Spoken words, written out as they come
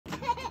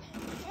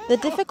The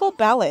difficult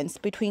balance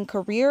between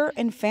career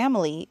and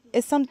family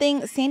is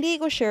something San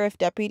Diego Sheriff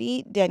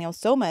Deputy Daniel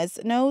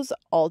Somas knows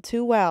all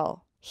too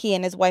well. He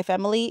and his wife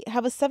Emily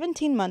have a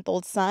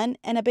 17-month-old son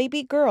and a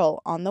baby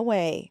girl on the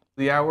way.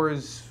 The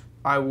hours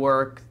I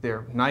work,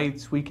 they're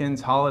nights,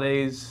 weekends,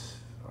 holidays.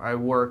 I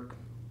work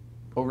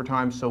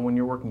overtime, so when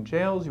you're working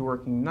jails, you're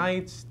working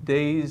nights,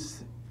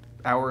 days,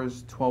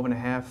 hours,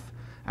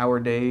 12-and-a-half-hour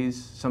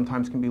days,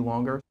 sometimes can be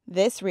longer.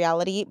 This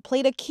reality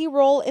played a key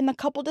role in the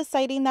couple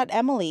deciding that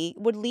Emily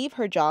would leave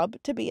her job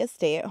to be a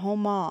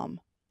stay-at-home mom.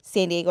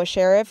 San Diego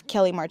Sheriff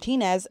Kelly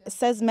Martinez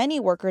says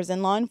many workers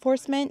in law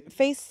enforcement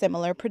face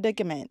similar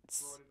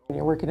predicaments. When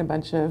you're working a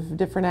bunch of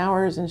different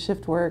hours and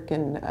shift work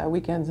and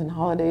weekends and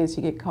holidays,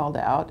 you get called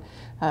out.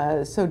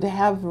 So to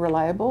have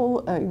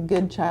reliable,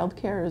 good child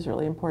care is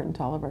really important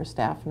to all of our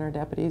staff and our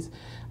deputies.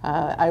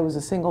 I was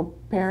a single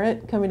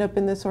parent coming up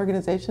in this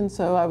organization,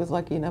 so I was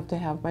lucky enough to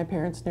have my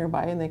parents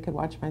nearby and they could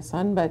watch my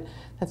son, but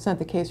that's not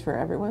the case for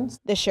everyone.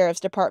 The Sheriff's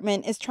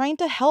Department is trying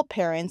to help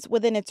parents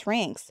within its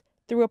ranks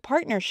through a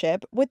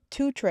partnership with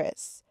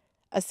Tutris,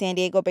 a San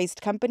Diego-based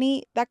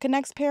company that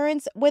connects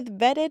parents with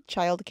vetted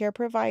childcare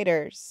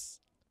providers.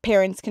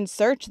 Parents can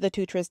search the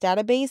Tutris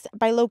database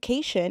by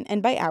location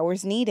and by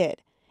hours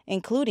needed,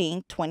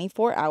 including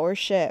 24-hour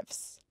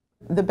shifts.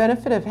 The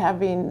benefit of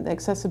having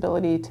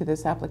accessibility to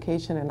this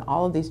application and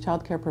all of these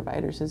childcare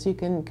providers is you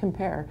can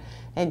compare,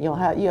 and you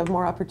have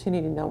more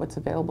opportunity to know what's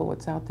available,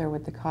 what's out there,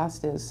 what the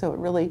cost is. So it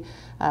really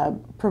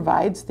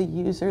provides the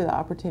user the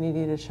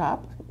opportunity to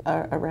shop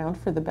around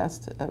for the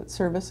best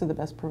service or the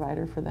best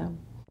provider for them.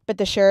 But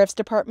the Sheriff's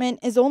Department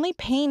is only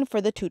paying for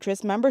the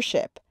Tutris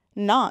membership,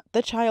 not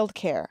the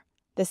childcare.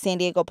 The San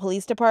Diego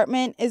Police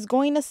Department is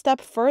going a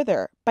step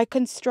further by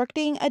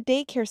constructing a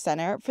daycare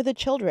center for the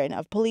children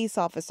of police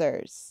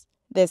officers.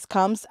 This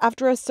comes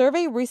after a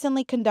survey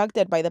recently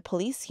conducted by the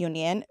police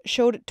union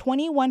showed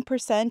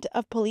 21%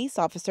 of police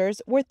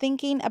officers were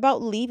thinking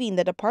about leaving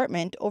the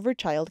department over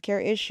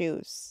childcare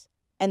issues.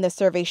 And the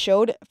survey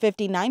showed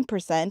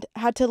 59%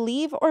 had to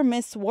leave or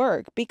miss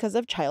work because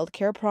of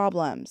childcare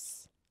problems.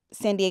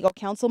 San Diego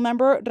Council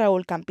member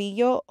Raul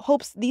Campillo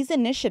hopes these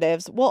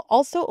initiatives will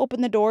also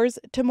open the doors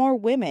to more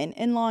women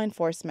in law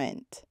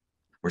enforcement.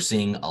 We're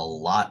seeing a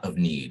lot of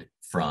need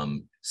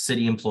from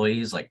city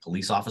employees like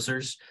police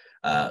officers,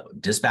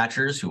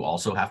 dispatchers who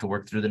also have to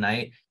work through the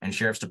night, and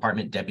Sheriff's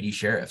Department deputy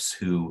sheriffs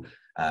who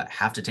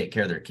have to take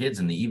care of their kids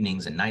in the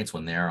evenings and nights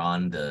when they're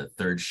on the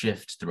third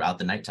shift throughout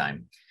the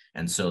nighttime.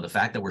 And so the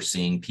fact that we're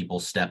seeing people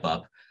step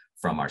up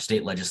from our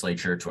state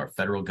legislature to our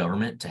federal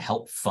government to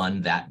help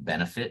fund that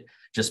benefit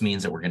just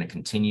means that we're going to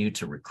continue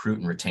to recruit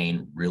and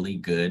retain really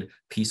good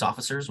peace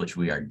officers, which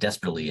we are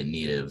desperately in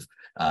need of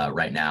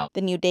right now.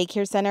 The new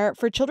daycare center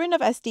for children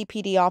of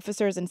SDPD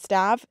officers and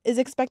staff is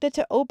expected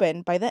to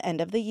open by the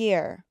end of the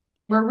year.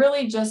 We're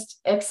really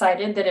just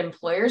excited that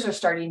employers are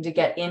starting to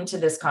get into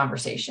this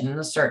conversation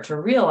and start to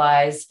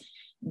realize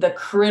the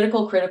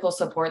critical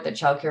support that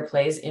childcare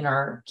plays in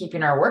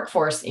keeping our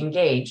workforce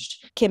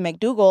engaged. Kim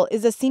McDougall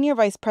is a senior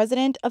vice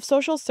president of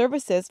social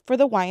services for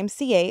the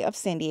YMCA of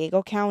San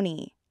Diego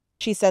County.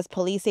 She says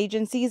police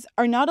agencies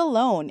are not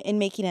alone in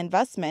making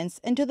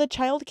investments into the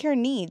childcare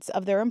needs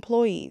of their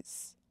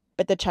employees.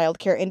 But the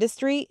childcare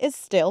industry is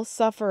still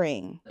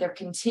suffering. There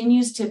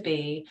continues to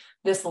be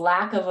this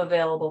lack of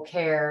available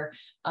care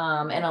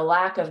and a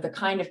lack of the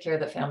kind of care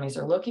that families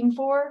are looking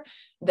for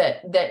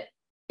that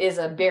is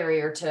a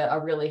barrier to a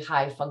really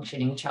high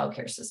functioning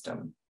childcare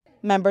system.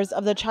 Members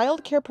of the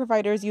Child Care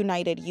Providers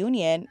United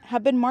Union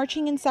have been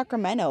marching in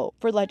Sacramento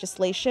for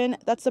legislation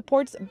that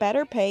supports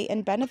better pay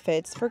and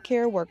benefits for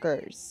care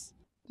workers.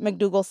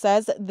 McDougall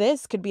says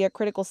this could be a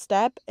critical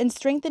step in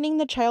strengthening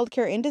the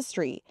childcare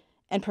industry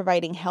and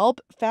providing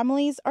help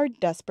families are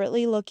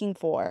desperately looking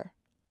for.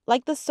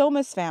 Like the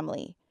Somas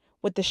family,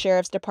 with the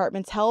Sheriff's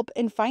Department's help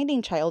in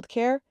finding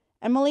childcare,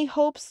 Emily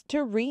hopes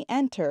to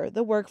re-enter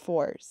the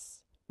workforce.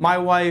 My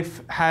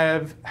wife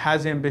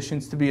has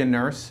ambitions to be a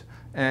nurse,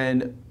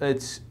 and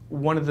it's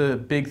one of the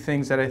big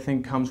things that I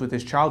think comes with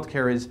this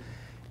childcare is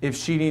if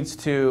she needs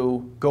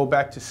to go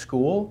back to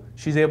school,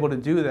 she's able to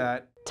do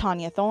that.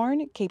 Tania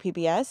Thorne,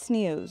 KPBS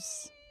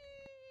News.